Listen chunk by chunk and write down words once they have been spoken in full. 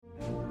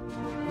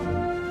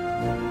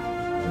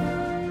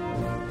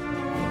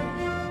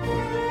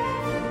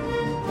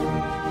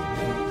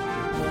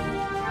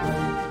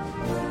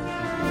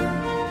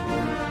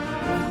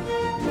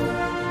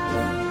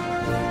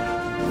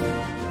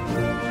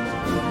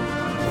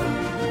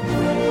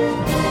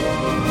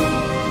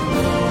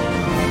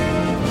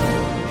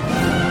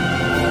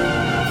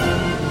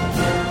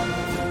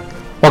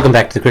Welcome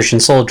back to the Christian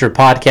Soldier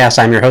Podcast.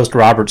 I'm your host,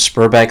 Robert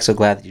Spurbeck. So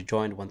glad that you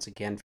joined once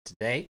again for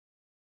today.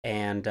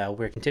 And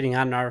we're continuing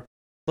on our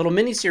little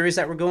mini-series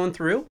that we're going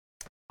through.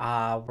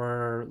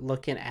 We're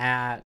looking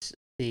at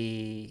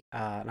and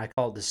I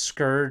call it the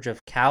scourge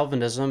of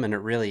Calvinism, and it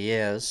really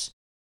is.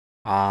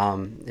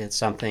 It's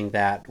something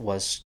that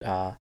was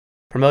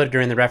promoted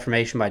during the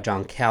Reformation by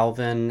John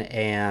Calvin,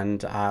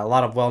 and a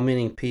lot of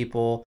well-meaning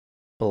people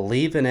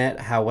believe in it.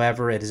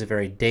 However, it is a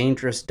very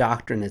dangerous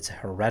doctrine. It's a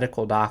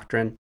heretical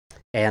doctrine.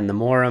 And the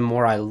more and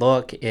more I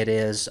look, it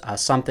is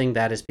something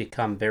that has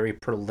become very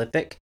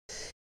prolific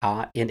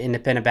in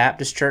independent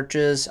Baptist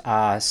churches,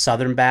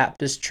 Southern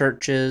Baptist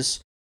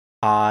churches.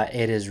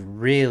 It is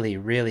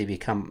really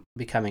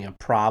becoming a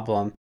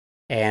problem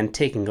and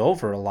taking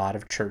over a lot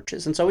of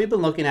churches. And so we've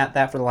been looking at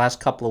that for the last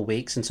couple of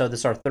weeks. And so this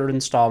is our third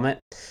installment.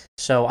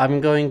 So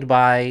I'm going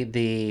by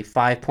the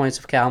 5 points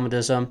of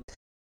Calvinism.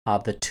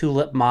 The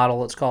TULIP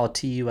model, it's called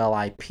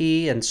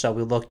TULIP. And so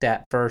we looked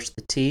at first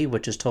the T,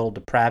 which is total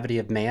depravity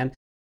of man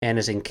and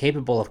is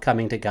incapable of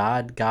coming to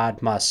God.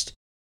 He must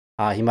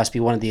be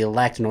one of the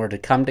elect in order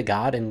to come to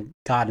God, and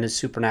God in his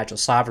supernatural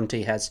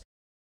sovereignty has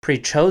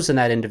pre-chosen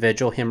that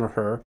individual, him or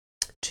her,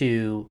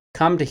 to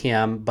come to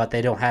him, but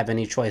they don't have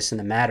any choice in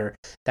the matter.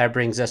 That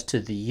brings us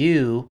to the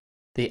U,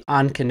 the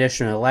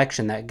unconditional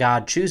election, that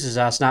God chooses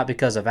us not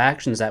because of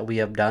actions that we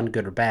have done,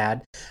 good or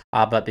bad,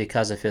 but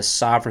because of his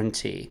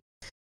sovereignty.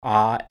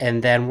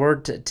 And then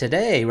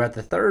today we're at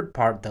the third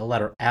part, the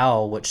letter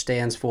L, which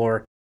stands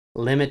for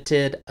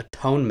Limited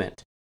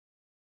Atonement,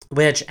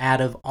 which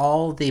out of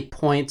all the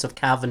points of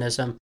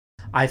Calvinism,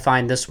 I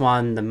find this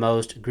one the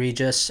most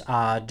egregious,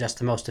 just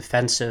the most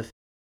offensive.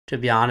 To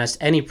be honest,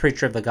 any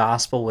preacher of the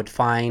gospel would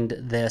find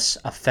this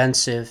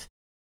offensive,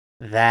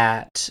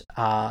 that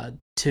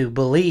to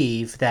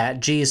believe that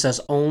Jesus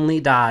only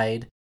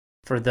died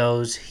for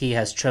those he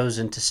has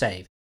chosen to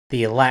save,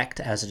 the elect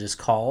as it is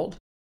called.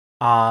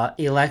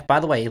 Elect,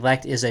 by the way,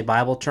 elect is a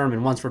Bible term,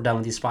 and once we're done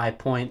with these 5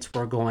 points,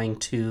 we're going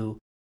to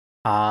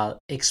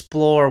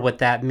explore what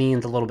that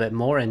means a little bit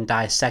more and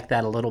dissect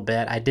that a little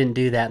bit. I didn't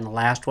do that in the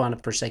last one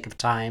for sake of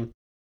time,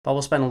 but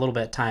we'll spend a little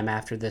bit of time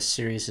after this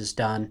series is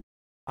done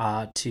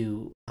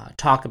to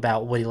talk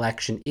about what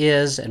election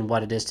is and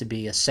what it is to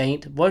be a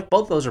saint.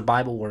 Both those are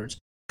Bible words,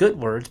 good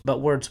words, but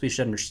words we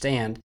should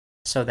understand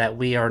so that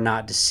we are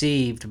not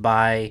deceived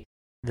by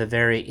the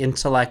very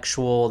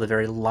intellectual, the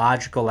very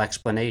logical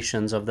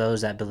explanations of those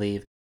that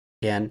believe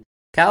in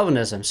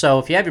Calvinism. So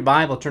if you have your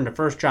Bible, turn to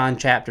 1 John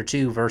chapter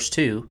 2, verse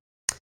 2.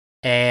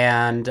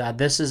 And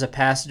this is a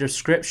passage of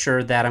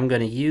scripture that I'm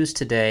going to use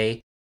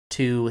today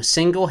to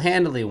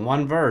single-handedly,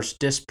 one verse,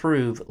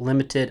 disprove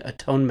limited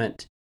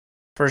atonement.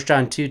 1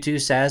 John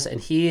 2:2 says, and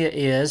he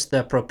is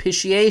the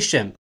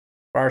propitiation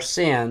for our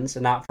sins,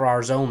 and not for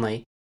ours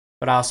only,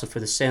 but also for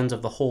the sins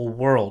of the whole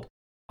world.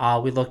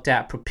 We looked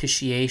at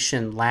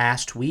propitiation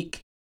last week.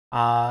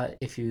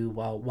 If you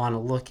want to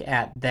look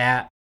at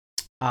that,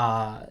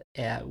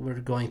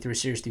 we're going through a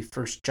series through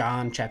 1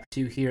 John chapter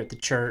 2 here at the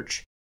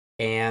church.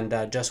 And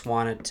just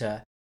wanted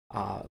to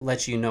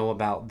let you know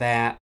about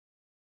that.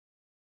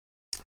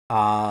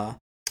 But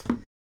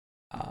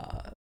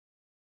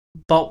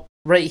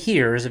right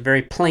here is a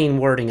very plain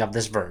wording of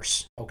this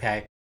verse,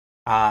 okay?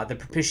 The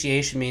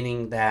propitiation,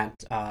 meaning that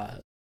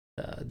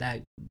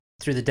that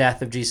through the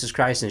death of Jesus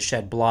Christ and his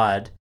shed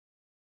blood,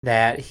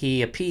 that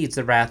he appeased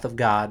the wrath of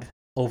God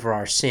over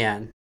our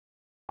sin.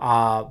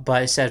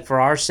 But it said for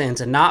our sins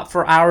and not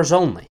for ours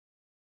only,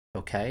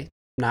 okay?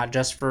 Not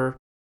just for...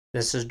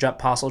 This is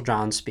Apostle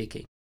John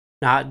speaking.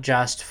 Not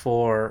just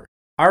for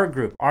our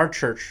group, our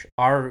church,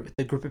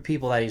 the group of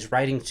people that he's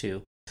writing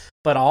to,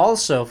 but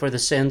also for the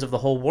sins of the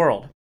whole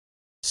world.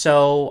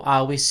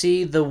 So we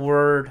see the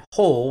word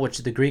whole, which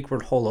is the Greek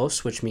word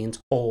holos, which means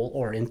whole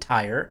or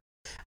entire.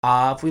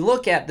 If we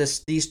look at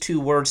these two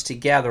words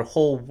together,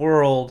 whole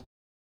world,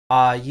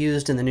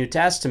 used in the New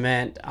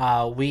Testament,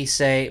 we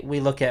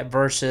look at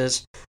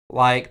verses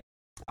like,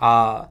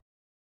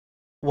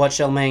 what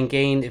shall man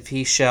gain if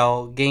he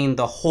shall gain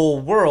the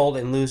whole world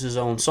and lose his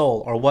own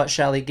soul? Or what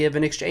shall he give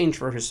in exchange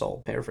for his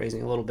soul?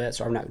 Paraphrasing a little bit,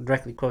 so I'm not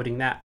directly quoting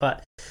that.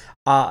 But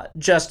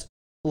just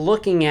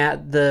looking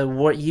at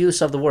the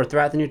use of the word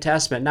throughout the New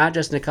Testament, not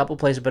just in a couple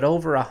places, but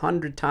over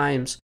 100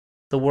 times,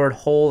 the word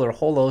whole or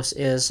holos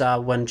is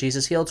when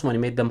Jesus healed someone. He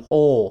made them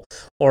whole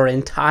or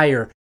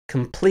entire,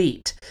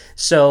 complete.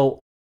 So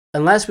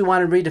unless we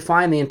want to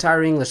redefine the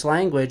entire English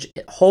language,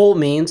 whole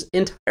means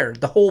entire,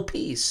 the whole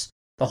piece.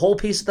 The whole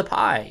piece of the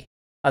pie,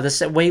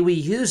 the way we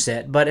use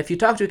it. But if you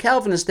talk to a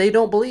Calvinist, they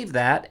don't believe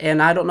that,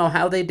 and I don't know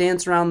how they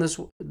dance around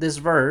this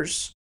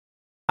verse.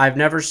 I've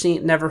never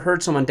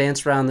heard someone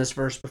dance around this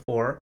verse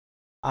before.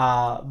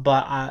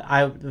 But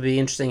I would be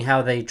interesting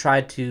how they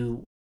tried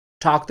to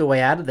talk their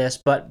way out of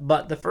this.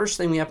 But the first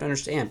thing we have to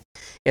understand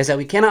is that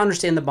we cannot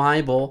understand the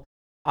Bible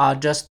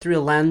just through a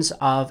lens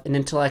of an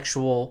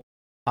intellectual,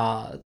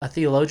 a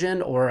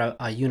theologian or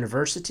a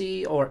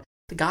university or...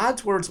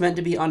 God's word's meant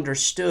to be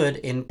understood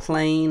in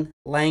plain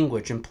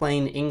language, in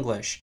plain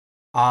English.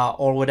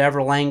 or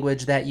whatever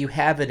language that you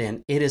have it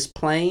in. It is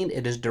plain,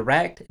 it is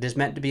direct, it is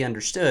meant to be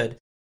understood.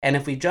 And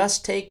if we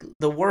just take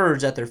the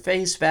words at their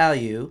face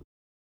value,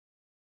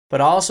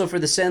 but also for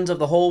the sins of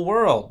the whole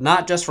world,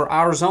 not just for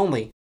ours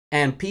only,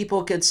 and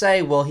people could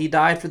say, well, he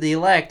died for the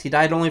elect, he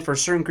died only for a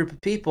certain group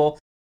of people.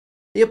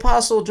 The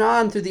Apostle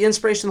John, through the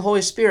inspiration of the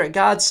Holy Spirit,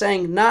 God's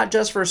saying not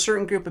just for a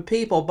certain group of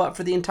people, but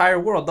for the entire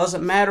world.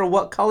 Doesn't matter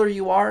what color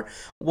you are,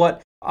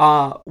 what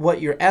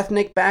your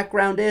ethnic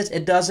background is,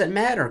 it doesn't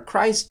matter.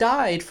 Christ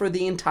died for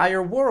the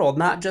entire world,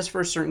 not just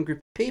for a certain group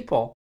of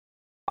people.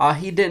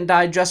 He didn't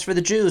die just for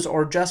the Jews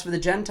or just for the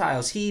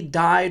Gentiles. He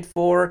died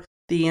for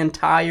the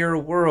entire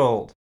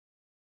world.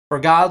 For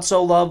God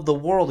so loved the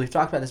world, we've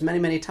talked about this many,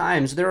 many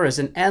times. There is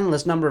an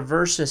endless number of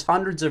verses,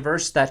 hundreds of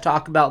verses that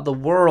talk about the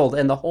world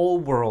and the whole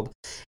world.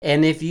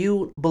 And if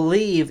you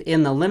believe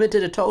in the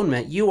limited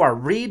atonement, you are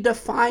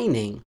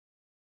redefining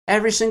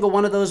every single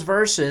one of those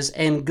verses,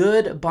 and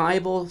good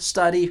Bible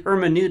study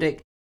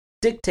hermeneutic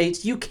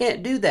dictates you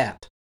can't do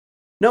that.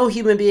 No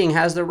human being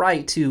has the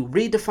right to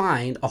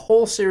redefine a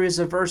whole series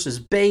of verses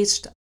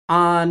based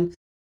on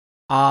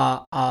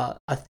a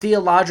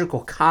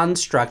theological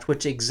construct,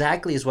 which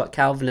exactly is what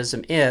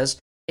Calvinism is,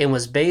 and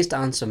was based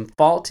on some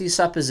faulty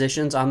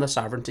suppositions on the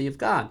sovereignty of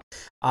God.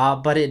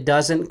 But it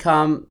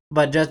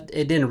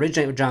didn't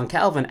originate with John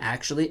Calvin.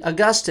 Actually,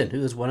 Augustine,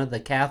 who is one of the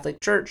Catholic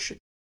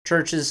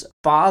Church's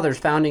fathers,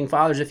 founding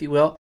fathers, if you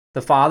will,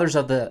 the fathers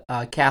of the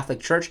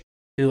Catholic Church,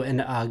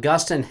 and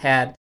Augustine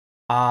had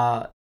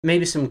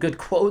maybe some good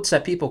quotes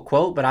that people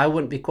quote, but I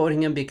wouldn't be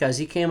quoting him because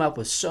he came up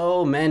with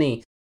so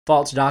many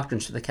false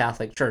doctrines for the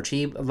Catholic Church.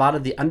 A lot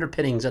of the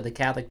underpinnings of the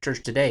Catholic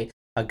Church today,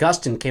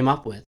 Augustine came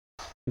up with.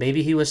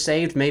 Maybe he was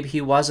saved, maybe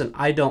he wasn't,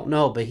 I don't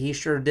know, but he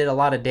sure did a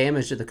lot of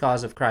damage to the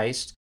cause of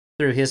Christ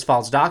through his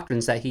false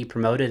doctrines that he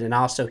promoted and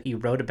also he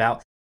wrote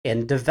about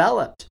and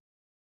developed.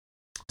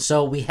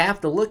 So we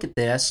have to look at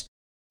this,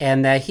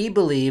 and that he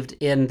believed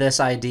in this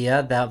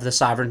idea of the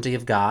sovereignty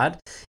of God,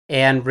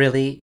 and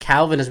really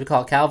Calvinism, we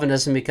call it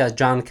Calvinism because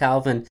John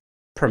Calvin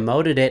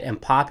promoted it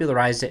and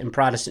popularized it in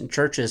Protestant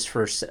churches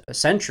for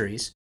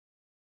centuries.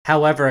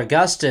 However,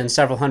 Augustine,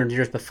 several hundred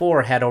years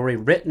before, had already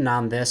written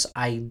on this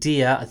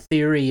idea, a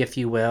theory, if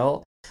you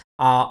will.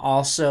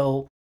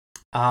 Also,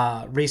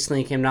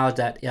 recently came knowledge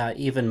that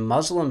even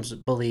Muslims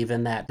believe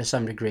in that to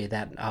some degree,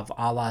 that of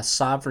Allah's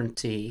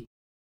sovereignty.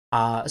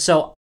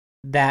 So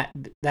that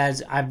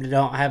is, I haven't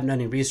done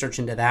any research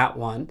into that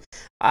one.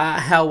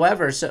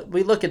 However, so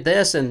we look at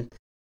this and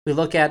we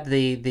look at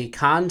the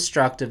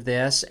construct of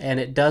this, and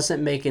it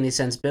doesn't make any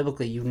sense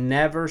biblically. You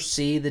never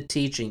see the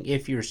teaching.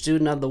 If you're a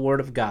student of the Word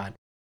of God,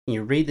 and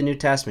you read the New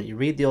Testament, you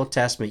read the Old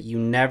Testament, you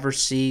never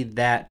see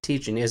that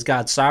teaching. Is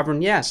God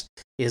sovereign? Yes.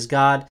 Is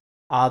God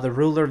the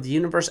ruler of the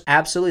universe?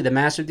 Absolutely. The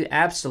master of the...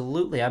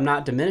 Absolutely. I'm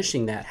not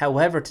diminishing that.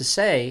 However, to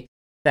say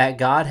that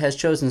God has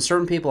chosen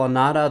certain people and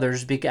not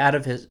others out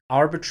of his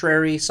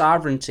arbitrary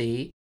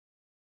sovereignty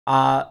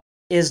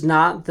is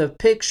not the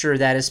picture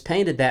that is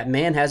painted, that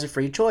man has a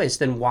free choice.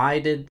 Then why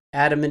did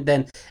Adam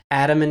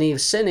and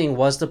Eve sinning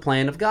was the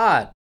plan of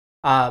God?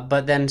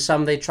 But then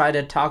they try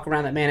to talk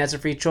around that man has a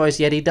free choice,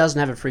 yet he doesn't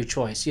have a free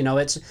choice.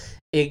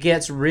 It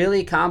gets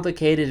really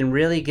complicated and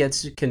really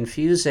gets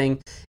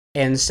confusing.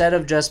 Instead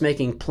of just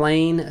making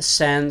plain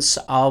sense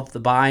of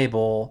the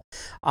Bible,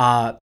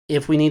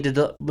 if we need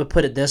to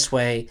put it this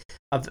way,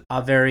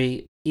 a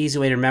very easy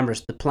way to remember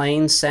is the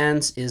plain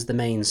sense is the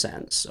main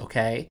sense,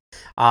 okay?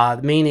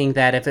 Meaning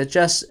that if it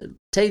just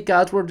take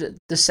God's word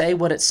to say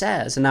what it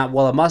says and not,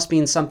 well, it must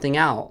mean something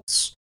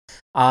else.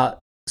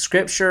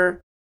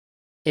 Scripture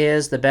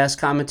is the best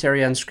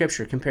commentary on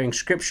Scripture, comparing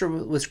Scripture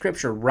with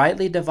Scripture,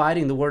 rightly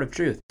dividing the word of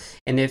truth.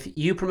 And if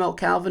you promote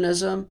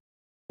Calvinism,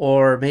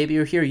 or maybe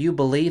you're here, you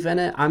believe in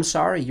it, I'm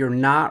sorry, you're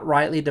not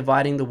rightly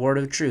dividing the word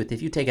of truth.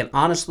 If you take an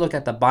honest look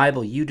at the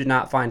Bible, you do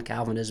not find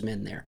Calvinism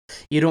in there.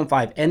 You don't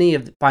find any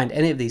of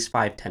these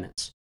 5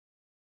 tenets.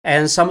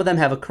 And some of them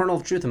have a kernel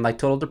of truth in, like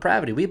total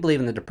depravity. We believe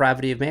in the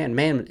depravity of man.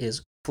 Man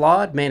is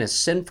flawed, man is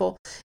sinful,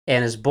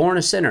 and is born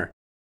a sinner.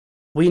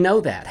 We know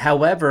that.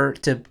 However,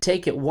 to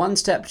take it one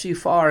step too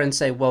far and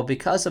say, well,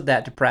 because of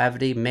that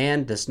depravity,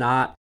 man does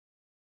not,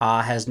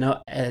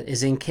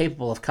 is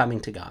incapable of coming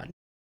to God.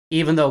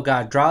 Even though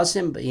God draws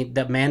him,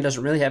 the man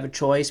doesn't really have a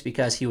choice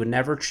because he would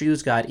never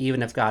choose God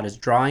even if God is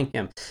drawing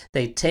him.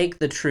 They take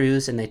the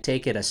truths and they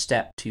take it a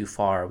step too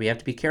far. We have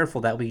to be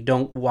careful that we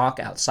don't walk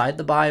outside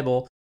the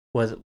Bible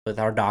with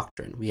our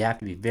doctrine. We have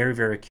to be very,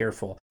 very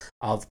careful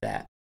of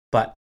that.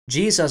 But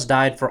Jesus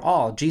died for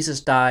all. Jesus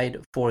died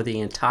for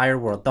the entire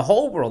world, the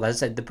whole world.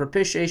 As I said, the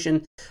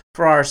propitiation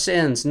for our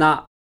sins,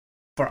 not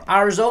for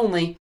ours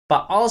only,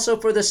 but also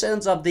for the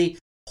sins of the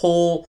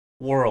whole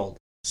world.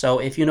 So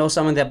if you know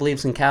someone that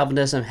believes in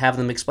Calvinism, have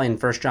them explain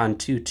 1 John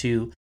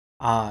 2:2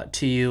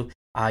 to you.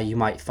 You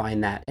might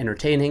find that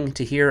entertaining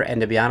to hear,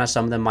 and to be honest,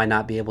 some of them might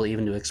not be able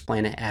even to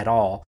explain it at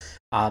all,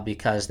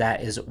 because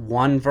that is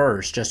one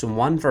verse. Just in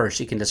one verse,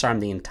 you can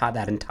disarm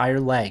that entire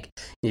leg.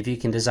 If you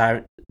can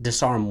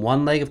disarm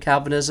one leg of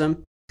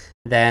Calvinism,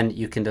 then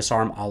you can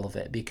disarm all of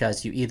it,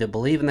 because you either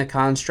believe in the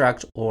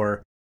construct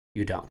or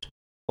you don't.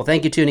 Well,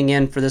 thank you for tuning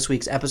in for this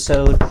week's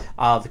episode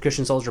of the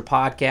Christian Soldier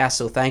Podcast.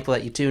 So thankful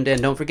that you tuned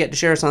in. Don't forget to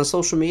share us on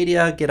social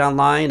media, get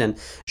online and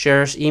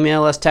share us,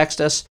 email us,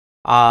 text us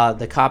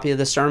the copy of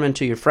the sermon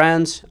to your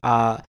friends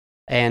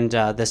and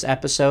this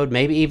episode,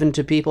 maybe even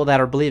to people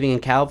that are believing in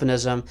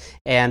Calvinism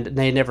and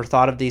they never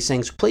thought of these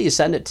things. Please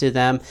send it to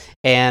them,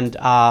 and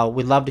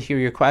we'd love to hear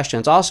your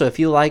questions. Also, if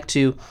you like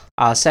to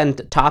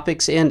send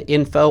topics in,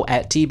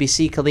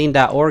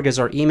 info@tbccolleen.org is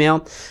our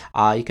email.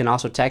 You can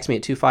also text me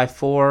at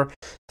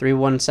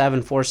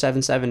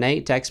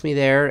 254-317-4778. Text me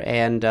there,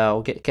 and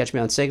catch me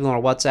on Signal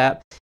or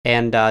WhatsApp,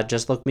 and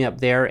just look me up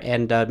there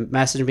and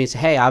message me and say,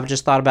 hey, I've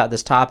just thought about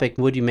this topic.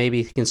 Would you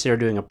maybe consider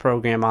doing a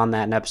program on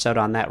that, an episode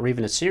on that, or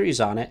even a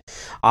series on it?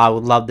 I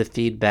would love the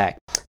feedback.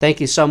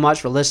 Thank you so much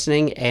for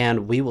listening,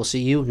 and we will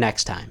see you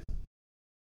next time.